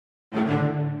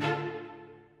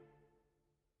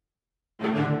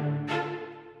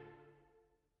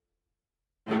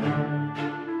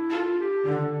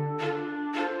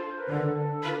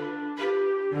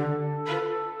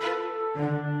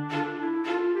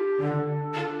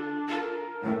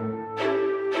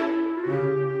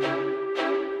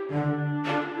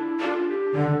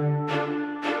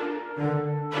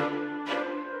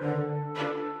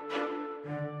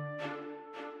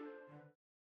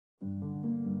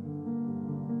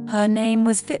Her name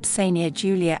was Vipsania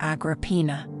Julia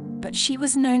Agrippina, but she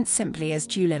was known simply as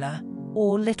Julilla,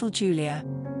 or Little Julia.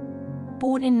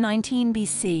 Born in 19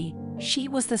 BC, she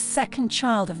was the second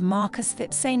child of Marcus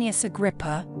Vipsanius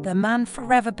Agrippa, the man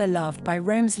forever beloved by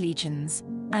Rome's legions,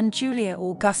 and Julia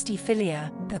Augusta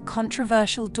Filia, the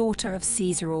controversial daughter of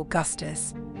Caesar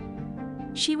Augustus.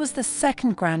 She was the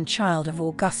second grandchild of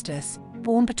Augustus,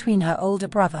 born between her older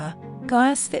brother,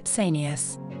 Gaius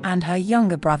Vipsanius, and her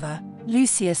younger brother,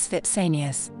 Lucius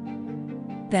Vipsanius.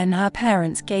 Then her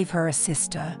parents gave her a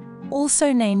sister,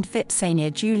 also named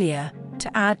Vipsania Julia,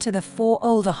 to add to the 4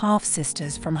 older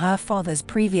half-sisters from her father's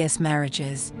previous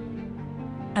marriages.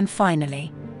 And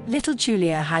finally, little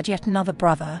Julia had yet another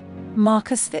brother,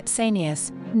 Marcus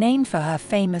Vipsanius, named for her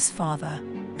famous father,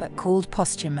 but called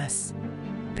Posthumus,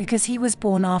 because he was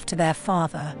born after their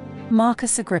father,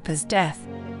 Marcus Agrippa's death.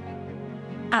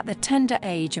 At the tender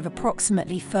age of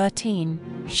approximately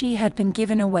 13, she had been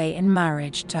given away in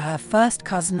marriage to her first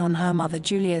cousin on her mother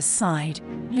Julia's side,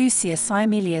 Lucius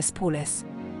Aemilius Paulus.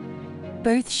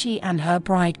 Both she and her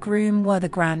bridegroom were the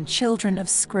grandchildren of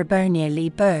Scribonia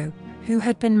Libo, who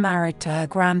had been married to her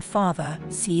grandfather,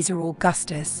 Caesar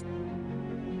Augustus.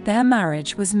 Their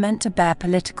marriage was meant to bear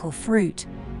political fruit.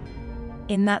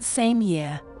 In that same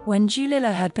year, when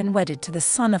Julilla had been wedded to the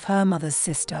son of her mother's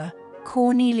sister,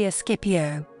 Cornelia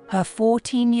Scipio, her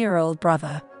 14-year-old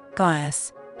brother,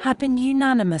 Gaius, had been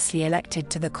unanimously elected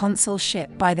to the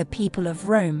consulship by the people of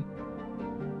Rome.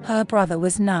 Her brother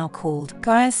was now called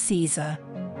Gaius Caesar.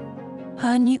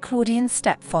 Her new Claudian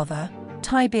stepfather,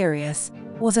 Tiberius,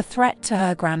 was a threat to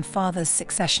her grandfather's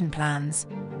succession plans,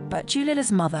 but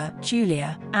Julilla's mother,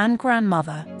 Julia, and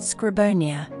grandmother,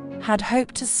 Scribonia, had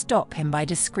hoped to stop him by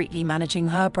discreetly managing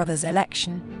her brother's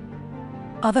election.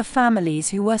 Other families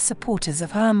who were supporters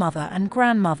of her mother and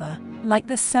grandmother, like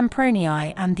the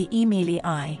Sempronii and the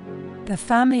Aemilii, the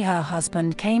family her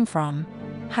husband came from,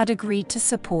 had agreed to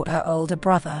support her older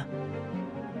brother.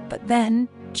 But then,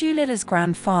 Julilla's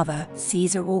grandfather,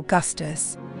 Caesar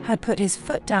Augustus, had put his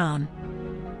foot down.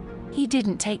 He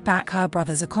didn't take back her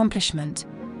brother's accomplishment,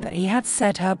 but he had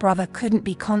said her brother couldn't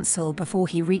be consul before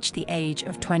he reached the age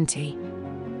of 20.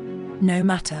 No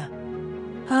matter.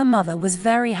 Her mother was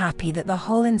very happy that the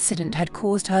whole incident had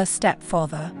caused her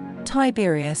stepfather,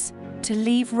 Tiberius, to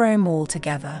leave Rome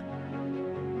altogether.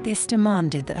 This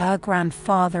demanded that her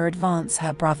grandfather advance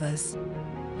her brothers,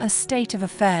 a state of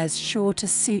affairs sure to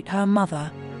suit her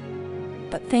mother.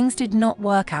 But things did not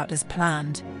work out as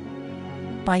planned.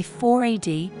 By 4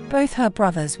 AD, both her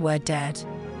brothers were dead.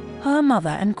 Her mother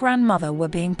and grandmother were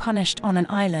being punished on an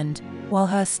island, while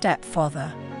her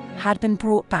stepfather had been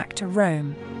brought back to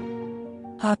Rome.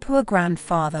 Her poor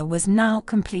grandfather was now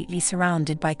completely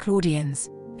surrounded by Claudians,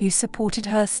 who supported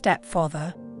her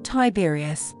stepfather,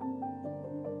 Tiberius.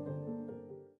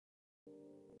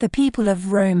 The people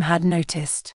of Rome had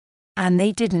noticed, and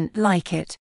they didn't like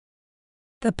it.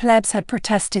 The plebs had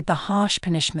protested the harsh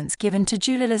punishments given to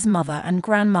Julilla's mother and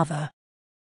grandmother.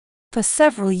 For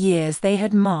several years they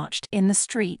had marched in the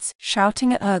streets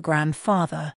shouting at her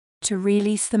grandfather to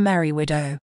release the merry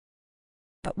widow.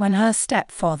 But when her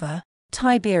stepfather,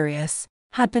 Tiberius,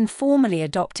 had been formally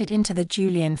adopted into the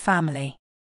Julian family,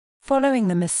 following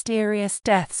the mysterious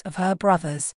deaths of her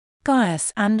brothers,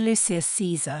 Gaius and Lucius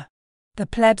Caesar, the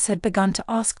plebs had begun to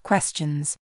ask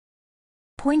questions.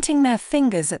 Pointing their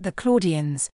fingers at the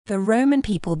Claudians, the Roman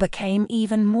people became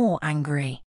even more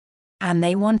angry. And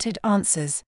they wanted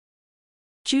answers.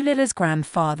 Julilla's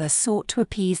grandfather sought to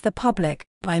appease the public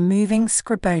by moving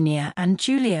Scribonia and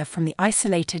Julia from the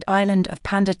isolated island of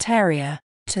Pandataria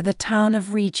to the town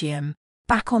of Rhegium,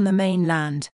 back on the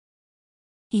mainland.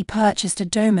 He purchased a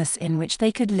domus in which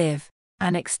they could live,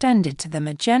 and extended to them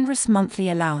a generous monthly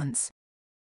allowance.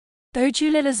 Though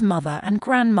Julilla's mother and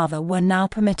grandmother were now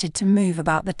permitted to move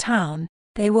about the town,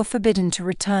 they were forbidden to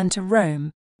return to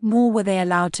Rome, nor were they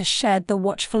allowed to shed the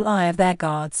watchful eye of their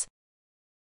guards.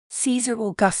 Caesar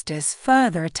Augustus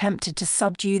further attempted to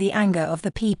subdue the anger of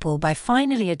the people by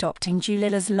finally adopting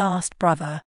Julilla's last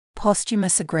brother,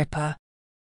 Posthumus Agrippa.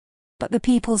 But the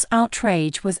people's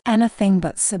outrage was anything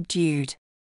but subdued.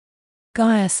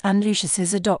 Gaius and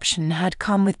Lucius's adoption had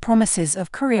come with promises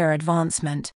of career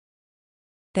advancement.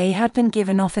 They had been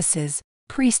given offices,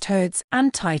 priesthoods,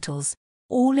 and titles,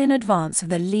 all in advance of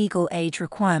the legal age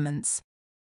requirements.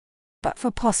 But for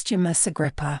Posthumus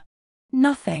Agrippa,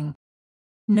 nothing.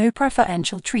 No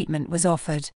preferential treatment was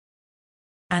offered.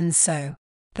 And so,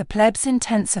 the plebs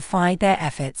intensified their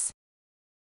efforts.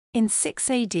 In 6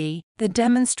 AD, the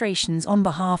demonstrations on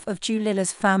behalf of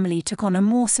Julilla's family took on a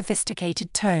more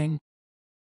sophisticated tone.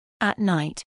 At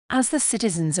night, as the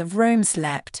citizens of Rome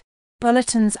slept,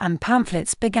 bulletins and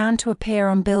pamphlets began to appear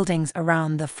on buildings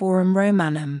around the Forum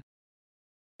Romanum.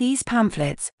 These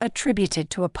pamphlets, attributed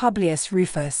to a Publius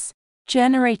Rufus,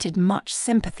 generated much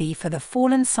sympathy for the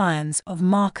fallen scions of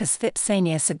Marcus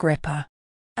Vipsanius Agrippa,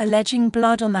 alleging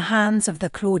blood on the hands of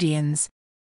the Claudians.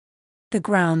 The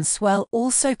groundswell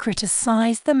also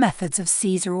criticized the methods of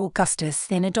Caesar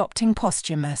Augustus in adopting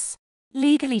Postumus,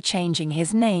 legally changing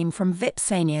his name from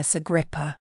Vipsanius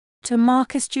Agrippa to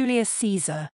Marcus Julius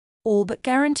Caesar, all but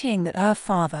guaranteeing that her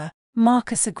father,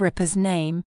 Marcus Agrippa's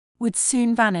name, would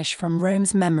soon vanish from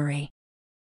Rome's memory.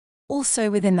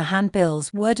 Also within the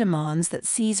handbills were demands that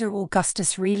Caesar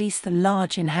Augustus release the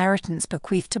large inheritance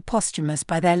bequeathed to Postumus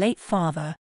by their late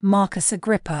father, Marcus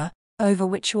Agrippa, over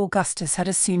which Augustus had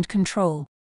assumed control.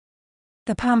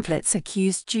 The pamphlets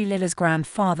accused Julila's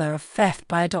grandfather of theft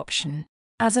by adoption,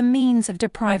 as a means of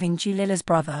depriving Julila's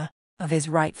brother of his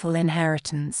rightful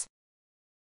inheritance.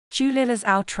 Julila's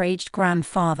outraged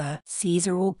grandfather,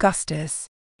 Caesar Augustus,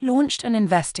 launched an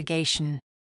investigation.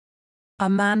 A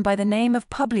man by the name of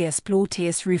Publius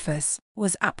Plautius Rufus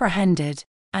was apprehended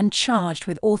and charged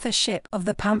with authorship of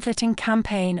the pamphleting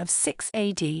campaign of 6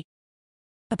 AD.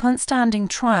 Upon standing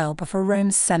trial before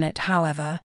Rome's Senate,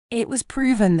 however, it was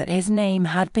proven that his name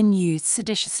had been used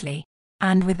seditiously,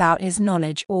 and without his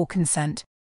knowledge or consent.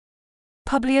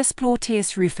 Publius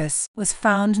Plautius Rufus was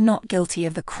found not guilty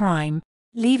of the crime,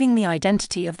 leaving the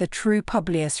identity of the true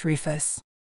Publius Rufus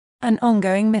an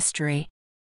ongoing mystery.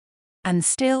 And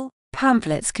still,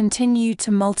 pamphlets continued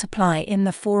to multiply in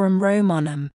the Forum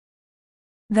Romanum.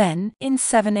 Then, in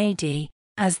 7 AD,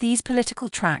 as these political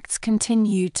tracts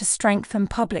continued to strengthen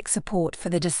public support for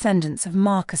the descendants of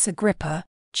Marcus Agrippa,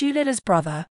 Julila's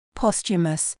brother,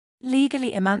 Postumus,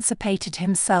 legally emancipated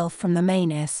himself from the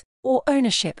manes, or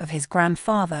ownership of his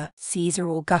grandfather, Caesar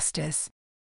Augustus.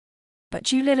 But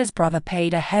Julila's brother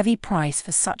paid a heavy price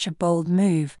for such a bold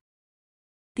move.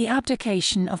 The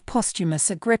abdication of Postumus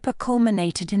Agrippa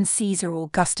culminated in Caesar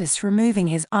Augustus removing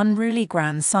his unruly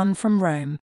grandson from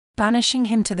Rome, banishing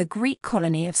him to the Greek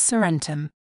colony of Surrentum,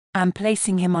 and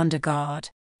placing him under guard,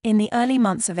 in the early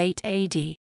months of 8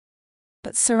 AD.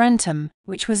 But Surrentum,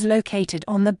 which was located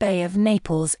on the Bay of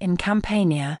Naples in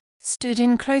Campania, stood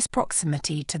in close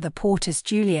proximity to the Portus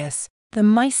Julius, the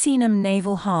Misenum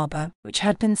naval harbour which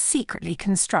had been secretly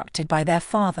constructed by their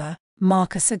father,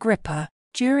 Marcus Agrippa,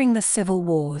 during the civil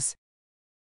wars.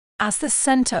 As the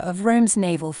centre of Rome's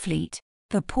naval fleet,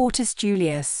 the Portus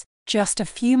Julius, just a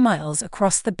few miles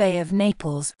across the Bay of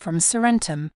Naples from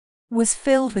Surrentum, was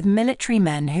filled with military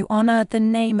men who honoured the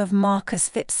name of Marcus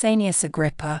Vipsanius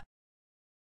Agrippa.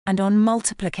 And on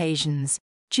multiple occasions,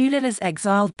 Julila's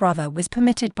exiled brother was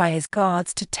permitted by his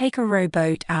guards to take a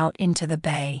rowboat out into the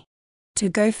bay to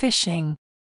go fishing.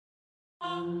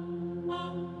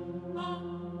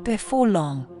 Before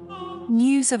long,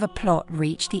 news of a plot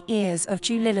reached the ears of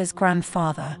Julila's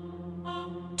grandfather.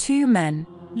 Two men,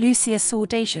 Lucius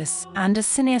Audacius and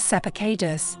Asinius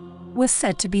Epicadus, were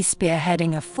said to be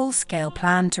spearheading a full-scale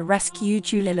plan to rescue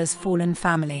Julila's fallen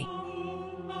family.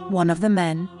 One of the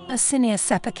men, Asinius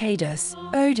Epicadus,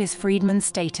 owed his freedman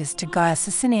status to Gaius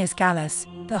Asinius Gallus,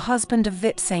 the husband of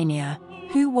Vipsania,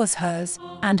 who was hers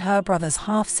and her brother's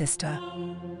half-sister.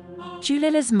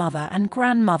 Julila's mother and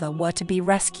grandmother were to be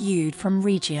rescued from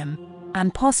Rhegium,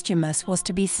 and Postumus was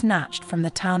to be snatched from the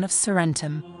town of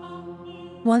Surrentum.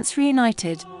 Once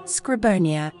reunited,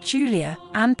 Scribonia, Julia,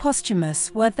 and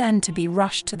Postumus were then to be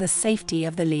rushed to the safety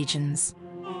of the legions,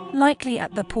 likely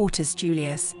at the Portus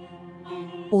Julius.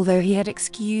 Although he had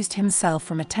excused himself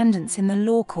from attendance in the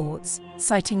law courts,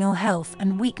 citing ill health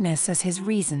and weakness as his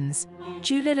reasons,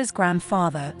 Julila's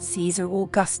grandfather, Caesar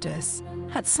Augustus,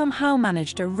 had somehow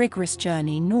managed a rigorous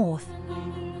journey north.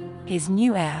 His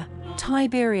new heir,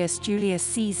 Tiberius Julius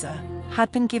Caesar,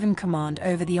 had been given command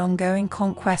over the ongoing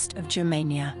conquest of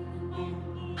Germania.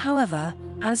 However,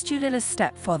 as Julila's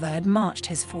stepfather had marched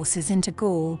his forces into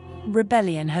Gaul,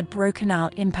 rebellion had broken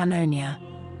out in Pannonia.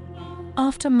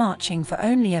 After marching for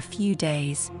only a few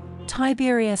days,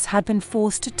 Tiberius had been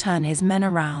forced to turn his men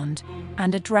around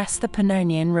and address the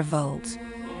Pannonian revolt.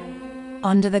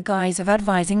 Under the guise of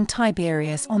advising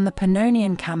Tiberius on the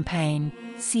Pannonian campaign,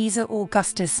 Caesar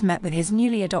Augustus met with his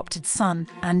newly adopted son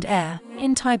and heir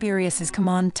in Tiberius's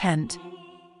command tent.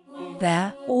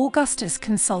 There, Augustus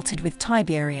consulted with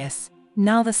Tiberius,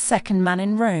 now the second man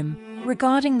in Rome,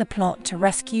 regarding the plot to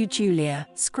rescue Julia,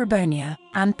 Scribonia,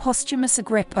 and Postumus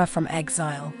Agrippa from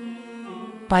exile.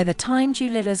 By the time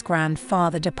Julila's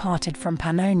grandfather departed from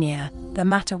Pannonia, the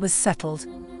matter was settled,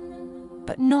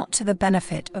 but not to the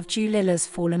benefit of Julila's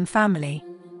fallen family.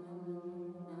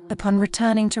 Upon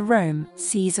returning to Rome,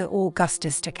 Caesar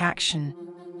Augustus took action.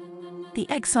 The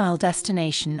exile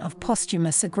destination of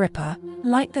posthumous Agrippa,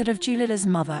 like that of Julila's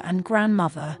mother and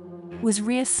grandmother, was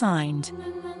reassigned.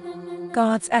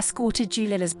 Guards escorted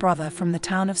Julila's brother from the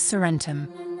town of Sorrentum,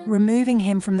 removing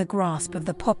him from the grasp of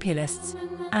the populists,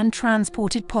 and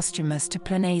transported Posthumus to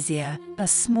Planasia, a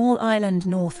small island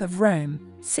north of Rome,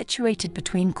 situated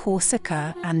between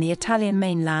Corsica and the Italian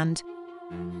mainland.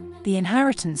 The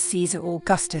inheritance Caesar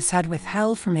Augustus had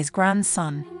withheld from his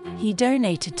grandson, he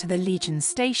donated to the legions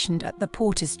stationed at the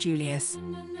Portus Julius.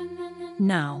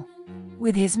 Now,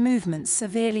 with his movements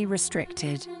severely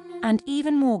restricted, and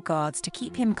even more guards to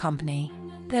keep him company,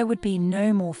 there would be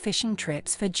no more fishing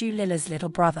trips for Julila's little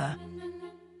brother.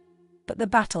 But the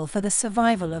battle for the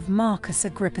survival of Marcus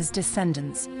Agrippa's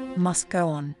descendants must go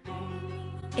on.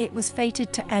 It was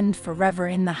fated to end forever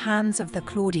in the hands of the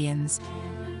Claudians.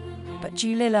 But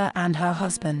Julila and her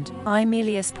husband,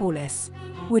 Aemilius Paulus,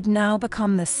 would now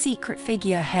become the secret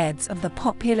figureheads of the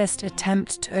populist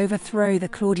attempt to overthrow the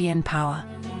Claudian power,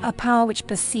 a power which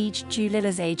besieged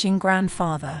Julila's aging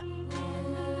grandfather.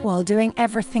 While doing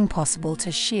everything possible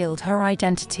to shield her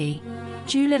identity,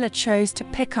 Julila chose to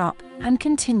pick up and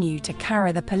continue to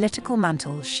carry the political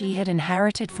mantle she had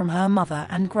inherited from her mother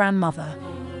and grandmother.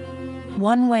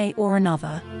 One way or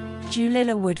another,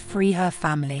 Julila would free her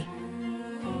family.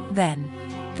 Then,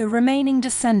 the remaining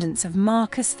descendants of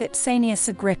Marcus Vipsanius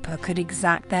Agrippa could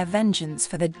exact their vengeance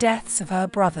for the deaths of her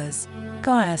brothers,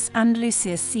 Gaius and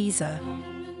Lucius Caesar.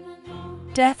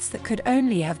 Deaths that could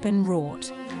only have been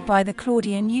wrought by the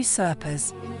Claudian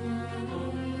usurpers,